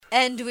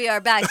And we are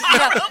back.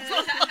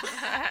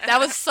 That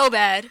was so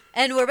bad.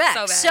 And we're back.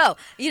 So bad.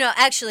 So,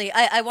 actually,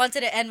 I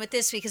wanted to end with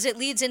this because it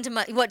leads into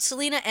what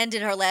Selena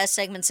ended her last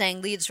segment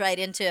saying leads right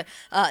into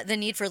the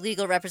need for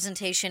legal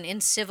representation in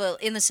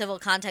the civil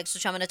context,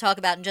 which I'm going to talk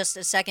about in just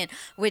a second.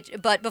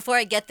 But before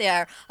I get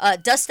there,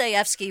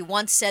 Dostoevsky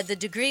once said the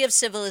degree of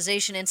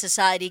civilization in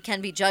society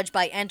can be judged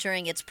by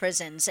entering its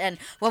prisons. And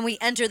when we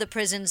enter the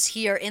prisons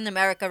here in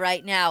America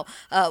right now,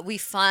 we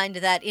find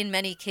that in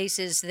many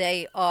cases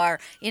they are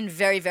in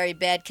very, very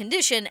bad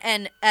condition.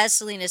 And as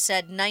Selena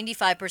said,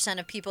 95%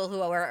 of people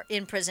who are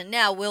in prison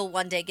now will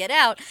one day get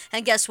out.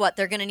 And guess what?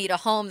 They're going to need a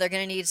home. They're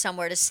going to need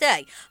somewhere to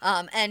stay.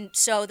 And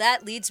so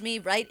that leads me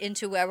right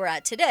into where we're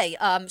at today.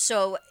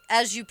 So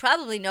as you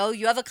probably know,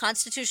 you have a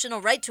constitutional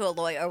right to a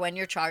lawyer when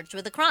you're charged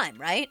with a crime,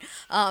 right?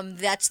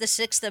 That's the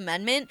Sixth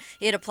Amendment.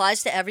 It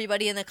applies to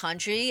everybody in the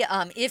country.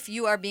 If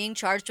you are being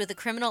charged with a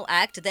criminal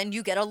act, then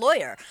you get a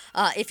lawyer.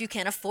 If you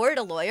can't afford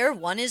a lawyer,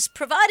 one is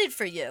provided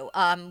for you.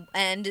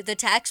 And the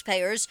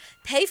taxpayers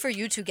pay for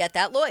you to get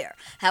that lawyer.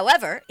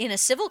 However, in a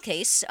civil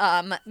case,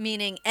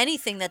 meaning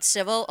anything that's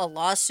civil, a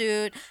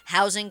lawsuit,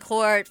 housing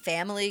court,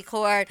 family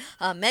court,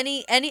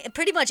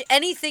 pretty much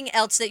anything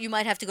else that you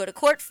might have to go to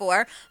court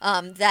for,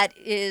 that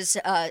is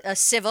a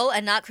civil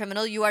and not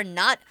criminal, you are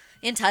not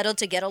entitled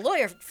to get a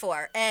lawyer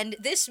for. And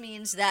this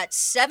means that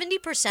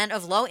 70%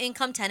 of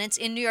low-income tenants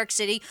in New York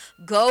City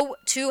go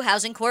to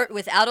housing court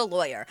without a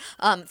lawyer.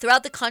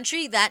 Throughout the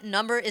country, that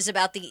number is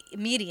about the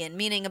median,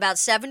 meaning about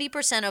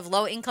 70% of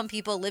low-income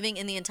people living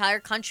in the entire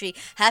country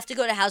have to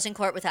go to housing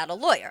court without a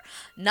lawyer.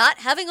 Not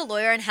having a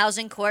lawyer in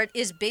housing court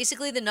is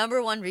basically the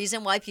number one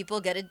reason why people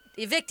get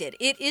evicted.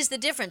 It is the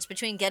difference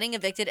between getting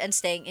evicted and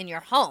staying in your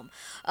home.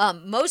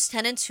 Most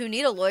tenants who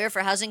need a lawyer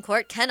for housing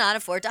court cannot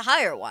afford to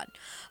hire one.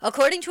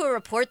 According to a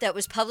report that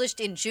was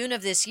published in June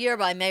of this year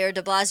by Mayor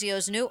de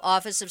Blasio's new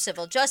Office of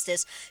Civil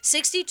Justice,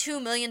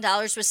 $62 million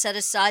was set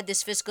aside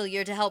this fiscal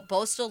year to help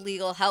bolster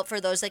legal help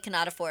for those that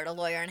cannot afford a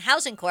lawyer in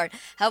housing court.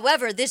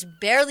 However, this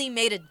barely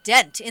made a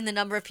dent in the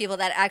number of people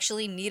that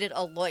actually needed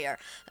a lawyer.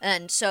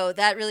 And so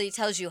that really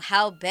tells you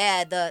how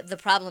bad the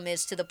problem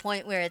is, to the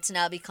point where it's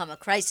now become a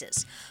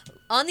crisis.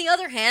 On the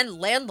other hand,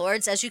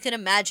 landlords, as you can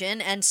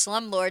imagine, and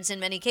slumlords in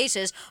many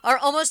cases, are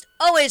almost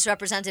always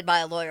represented by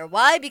a lawyer.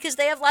 Why? Because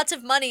they have lots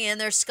of money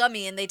and they're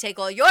scummy and they take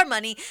all your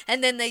money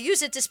and then they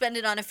use it to spend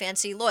it on a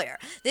fancy lawyer.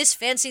 This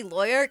fancy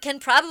lawyer can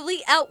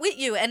probably outwit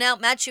you and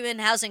outmatch you in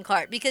housing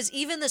court, because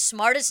even the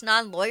smartest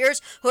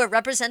non-lawyers who are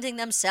representing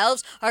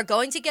themselves are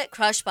going to get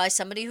crushed by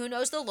somebody who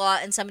knows the law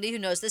and somebody who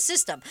knows the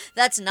system.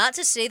 That's not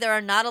to say there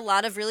are not a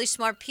lot of really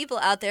smart people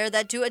out there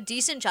that do a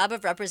decent job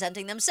of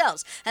representing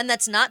themselves. And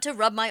that's not to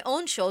rub my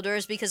own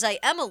shoulders because I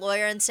am a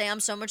lawyer and say I'm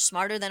so much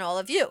smarter than all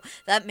of you.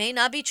 That may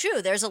not be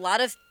true. There's a lot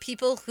of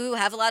people who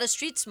have a lot of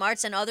street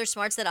smarts and other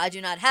smarts that I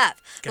do not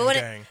have.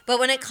 But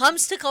when it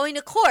comes to going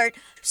to court,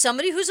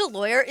 somebody who's a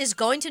lawyer is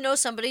going to know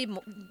something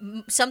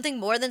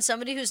more than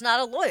somebody who's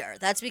not a lawyer.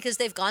 That's because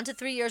they've gone to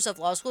 3 years of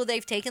law school,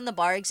 they've taken the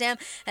bar exam,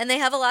 and they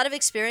have a lot of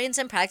experience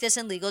and practice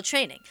in legal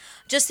training.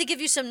 Just to give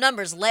you some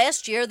numbers,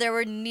 last year there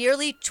were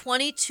nearly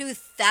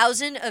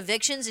 22,000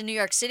 evictions in New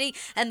York City,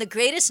 and the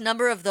greatest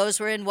number of those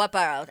were in what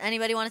borough?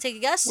 Anybody want to take a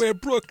guess? Where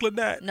Brooklyn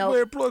at? Nope.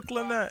 Where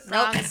Brooklyn at?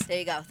 Nope. There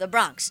you go. The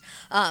Bronx.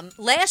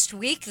 Last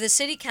week, the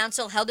city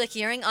council held a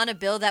hearing on a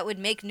bill that would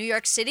make New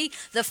York City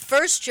the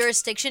first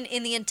jurisdiction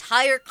in the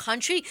entire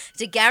country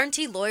to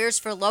guarantee lawyers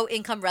for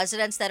low-income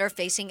residents that are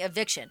facing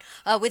eviction.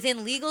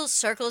 Within legal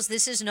circles,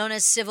 this is known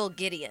as Civil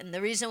Gideon.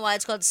 The reason why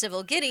it's called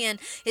Civil Gideon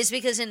is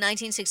because in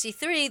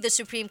 1963, the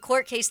Supreme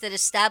Court case that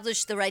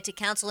established the right to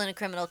counsel in a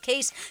criminal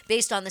case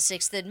based on the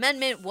Sixth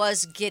Amendment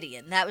was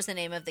Gideon. That was the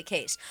name of the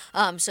case.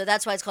 So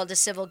that's why it's called a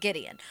Civil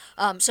Gideon.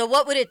 So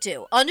what would it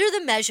do? Under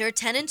the measure,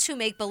 tenants who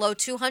make below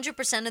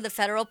 200% of the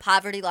federal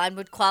poverty line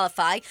would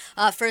qualify.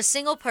 For a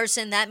single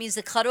person, that means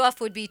the cutoff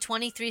would be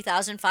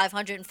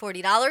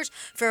 $23,540.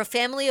 For a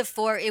family of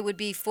four, it would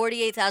be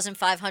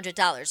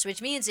 $48,500,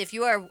 which means if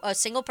you are a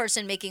single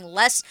person making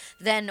less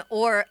than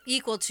or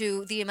equal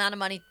to the amount of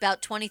money,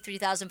 about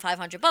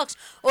 $23,500,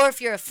 or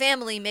if you're a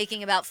family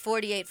making about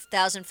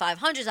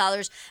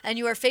 $48,500 and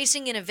you are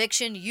facing an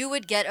eviction, you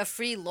would get a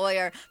free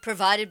lawyer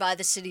provided by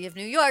the city of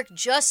New York,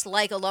 just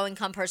like a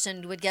low-income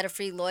person would get a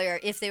free lawyer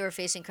if they were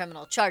facing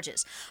criminal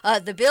charges.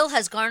 The bill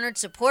has garnered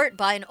support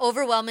by an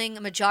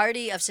overwhelming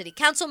majority of city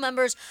council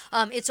members.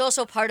 It's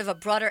also part of a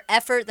broader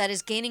effort that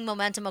is gaining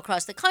momentum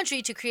across the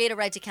country to create a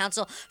right to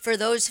counsel for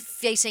those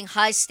facing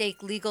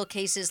high-stake legal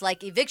cases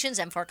like evictions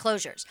and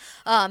foreclosures.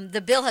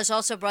 The bill has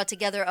also brought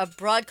together a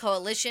broad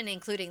coalition,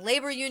 including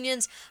labor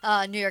unions,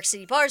 New York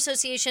City Bar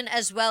Association,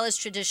 as well as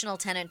traditional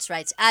tenants'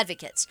 rights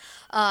advocates.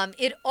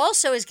 It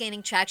also is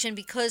gaining traction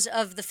because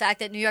of the fact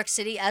that New York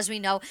City, as we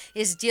know,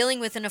 is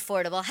dealing with an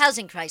affordable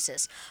housing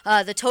crisis.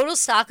 The total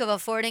stock of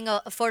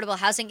affordable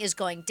housing is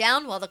going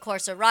down while the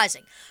costs are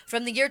rising.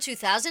 From the year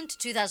 2000 to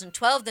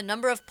 2012, the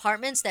number of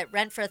apartments that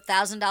rent for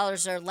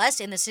 $1,000 or less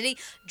in the city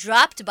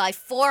dropped by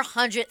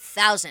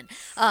 400,000,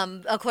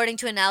 according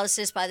to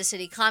analysis by the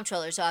City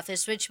Comptroller's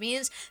Office, which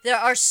means there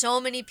are so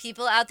many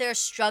people out there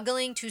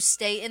struggling to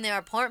stay in their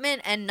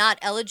apartment and not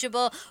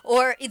eligible,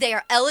 or they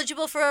are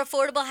eligible for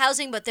affordable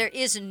housing, but there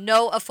is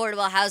no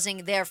affordable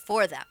housing there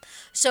for them.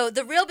 So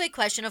the real big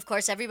question, of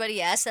course,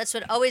 everybody asks, that's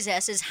what always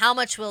asks, is how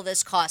much will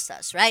this cost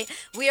us, right?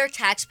 We are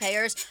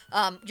taxpayers.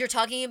 You're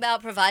talking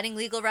about providing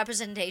legal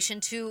representation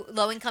to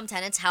low-income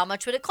tenants. How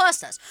much would it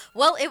cost us?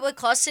 Well, it would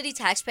cost city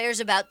taxpayers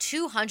about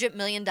 $200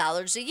 million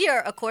a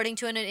year, according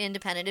to an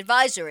independent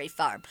advisory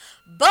firm.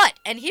 But,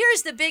 and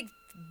here's the big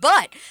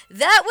but,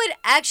 that would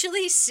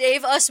actually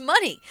save us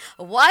money.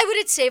 Why would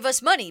it save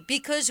us money?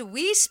 Because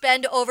we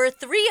spend over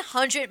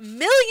 $300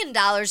 million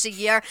a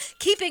year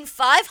keeping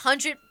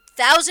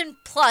 500,000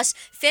 plus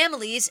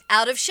families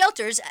out of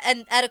shelters,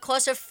 and at a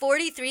cost of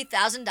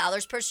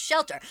 $43,000 per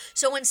shelter.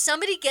 So when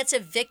somebody gets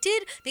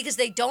evicted because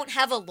they don't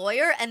have a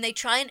lawyer and they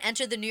try and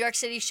enter the New York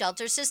City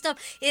shelter system,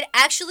 it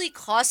actually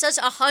costs us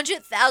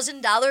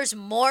 $100,000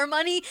 more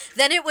money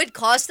than it would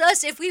cost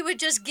us if we would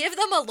just give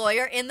them a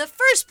lawyer in the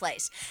first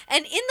place.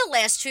 And in the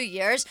last 2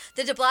 years,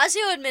 the de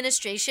Blasio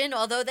administration,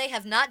 although they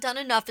have not done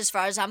enough as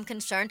far as I'm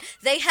concerned,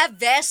 they have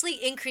vastly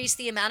increased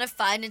the amount of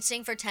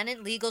financing for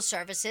tenant legal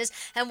services.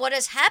 And what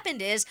has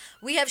happened is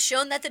we have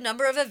shown that the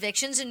number of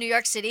evictions in New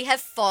York City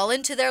have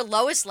fallen to their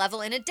lowest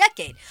level in a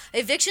decade.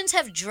 Evictions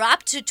have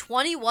dropped to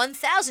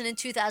 21,000 in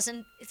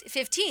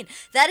 2015.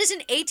 That is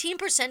an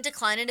 18%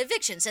 decline in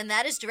evictions, and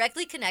that is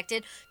directly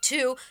connected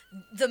to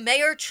the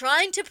mayor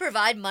trying to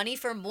provide money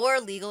for more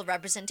legal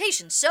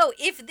representation. So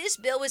if this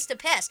bill was to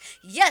pass,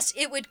 yes,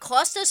 it would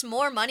cost us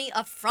more money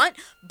up front,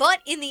 but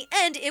in the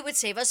end, it would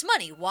save us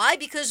money. Why?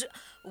 Because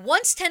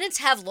once tenants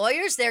have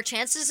lawyers, their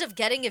chances of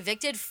getting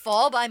evicted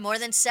fall by more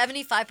than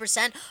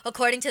 75%,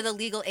 according to the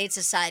Legal Aid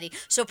Society.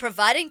 So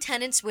providing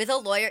tenants with a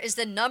lawyer is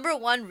the number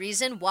one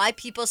reason why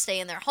people stay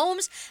in their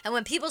homes. And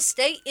when people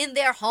stay in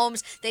their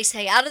homes, they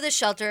stay out of the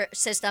shelter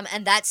system,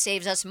 and that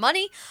saves us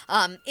money.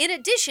 In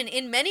addition,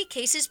 in many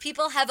cases,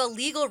 people have a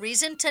legal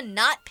reason to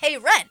not pay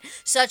rent,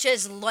 such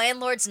as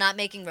landlords not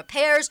making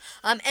repairs.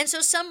 And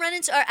so some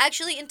renters are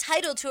actually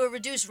entitled to a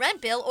reduced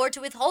rent bill or to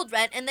withhold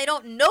rent, and they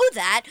don't know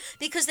that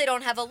because they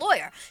don't have a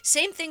lawyer.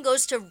 Same thing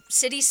goes to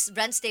city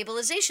rent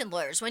stabilization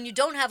lawyers. When you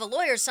don't have a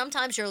lawyer,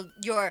 sometimes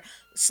your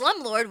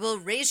slumlord will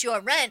raise your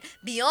rent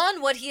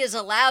beyond what he is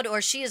allowed or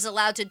she is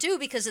allowed to do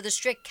because of the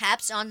strict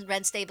caps on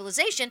rent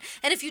stabilization.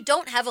 And if you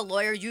don't have a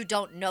lawyer, you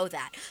don't know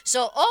that.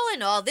 So all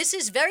in all, this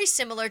is very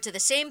similar to the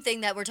same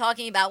thing that we're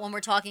talking about when we're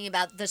talking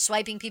about the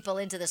swiping people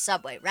into the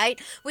subway, right?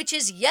 Which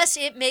is, yes,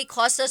 it may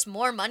cost us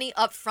more money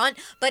up front,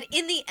 but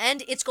in the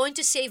end, it's going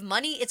to save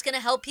money. It's going to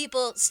help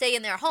people stay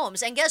in their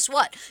homes. And guess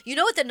what? You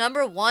know what the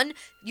number one,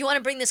 you want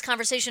to bring this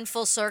conversation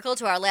full circle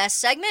to our last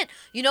segment?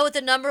 You know what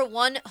the number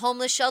one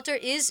homeless shelter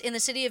is in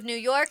the city of New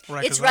York?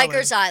 It's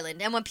Rikers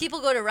Island. And when people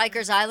go to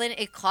Rikers Island,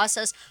 it costs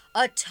us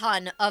a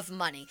ton of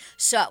money.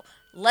 So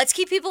let's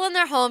keep people in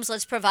their homes.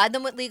 Let's provide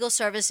them with legal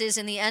services.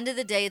 In the end of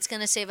the day, it's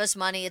going to save us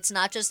money. It's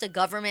not just a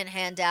government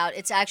handout.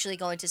 It's actually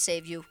going to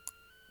save you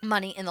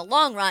money in the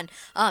long run,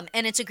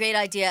 and it's a great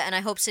idea, and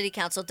I hope City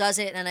Council does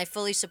it, and I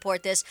fully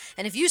support this.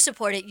 And if you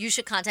support it, you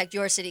should contact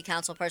your City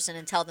Council person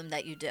and tell them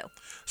that you do.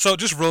 So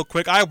just real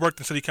quick, I worked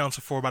in City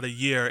Council for about a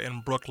year in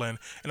Brooklyn,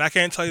 and I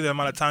can't tell you the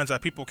amount of times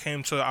that people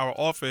came to our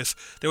office,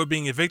 they were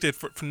being evicted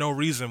for no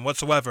reason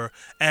whatsoever,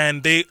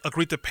 and they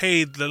agreed to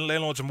pay the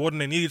landlords more than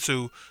they needed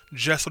to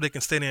just so they can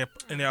stay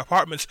in their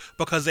apartments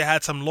because they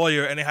had some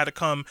lawyer and they had to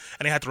come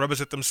and they had to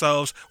represent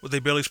themselves. They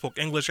barely spoke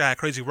English. I had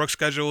crazy work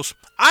schedules.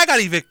 I got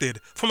evicted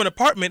from an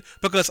apartment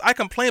because I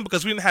complained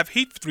because we didn't have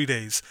heat for 3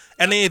 days,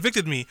 and they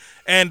evicted me.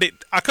 And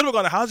I could have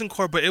gone to housing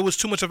court, but it was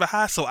too much of a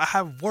hassle. I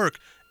have work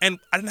and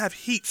I didn't have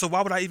heat, so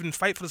why would I even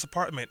fight for this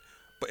apartment?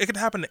 But it can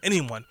happen to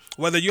anyone,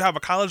 whether you have a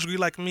college degree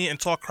like me and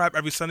talk crap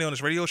every Sunday on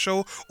this radio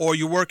show, or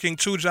you're working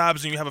 2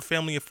 jobs and you have a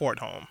family of 4 at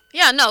home.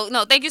 Yeah,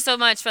 no, thank you so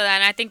much for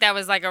that. And I think that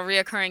was like a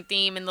reoccurring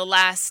theme in the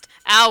last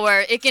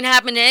hour. It can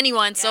happen to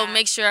anyone, so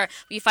make sure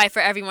we fight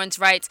for everyone's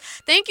rights.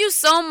 Thank you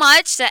so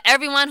much to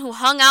everyone who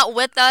hung out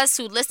with us,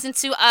 who listened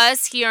to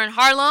us here in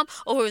Harlem,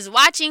 or who was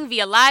watching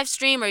via live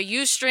stream or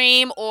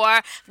Ustream, or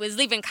was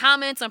leaving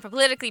comments on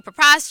Politically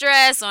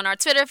Preposterous on our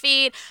Twitter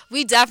feed.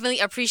 We definitely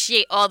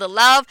appreciate all the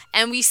love,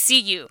 and we see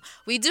you.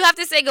 We do have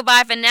to say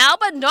goodbye for now,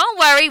 but don't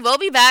worry, we'll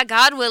be back,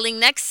 God willing,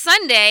 next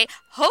Sunday.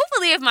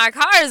 Hopefully, if my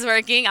car is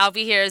working, I'll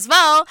be here as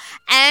well.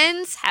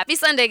 And happy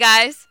Sunday,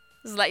 guys.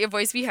 Just let your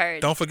voice be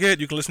heard. Don't forget,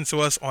 you can listen to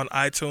us on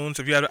iTunes.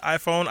 If you have an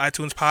iPhone,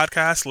 iTunes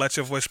podcast, Let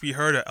Your Voice Be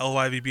Heard at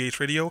LYVBH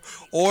Radio.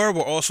 Or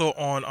we're also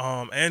on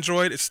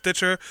Android, it's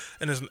Stitcher,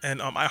 and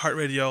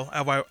iHeartRadio,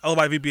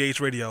 LYVBH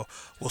Radio.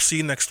 We'll see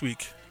you next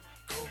week.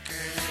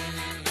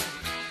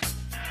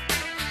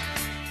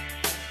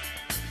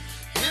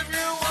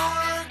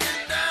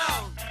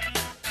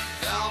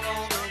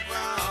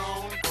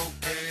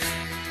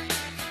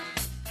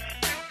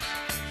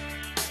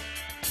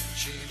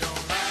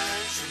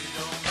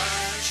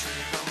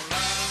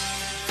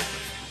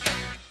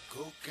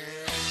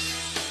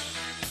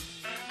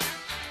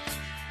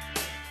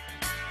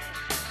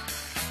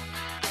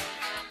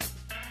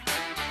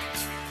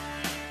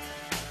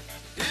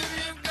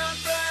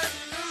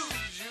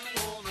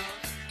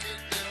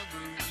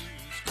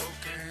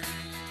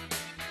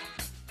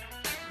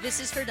 This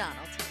is for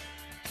Donald.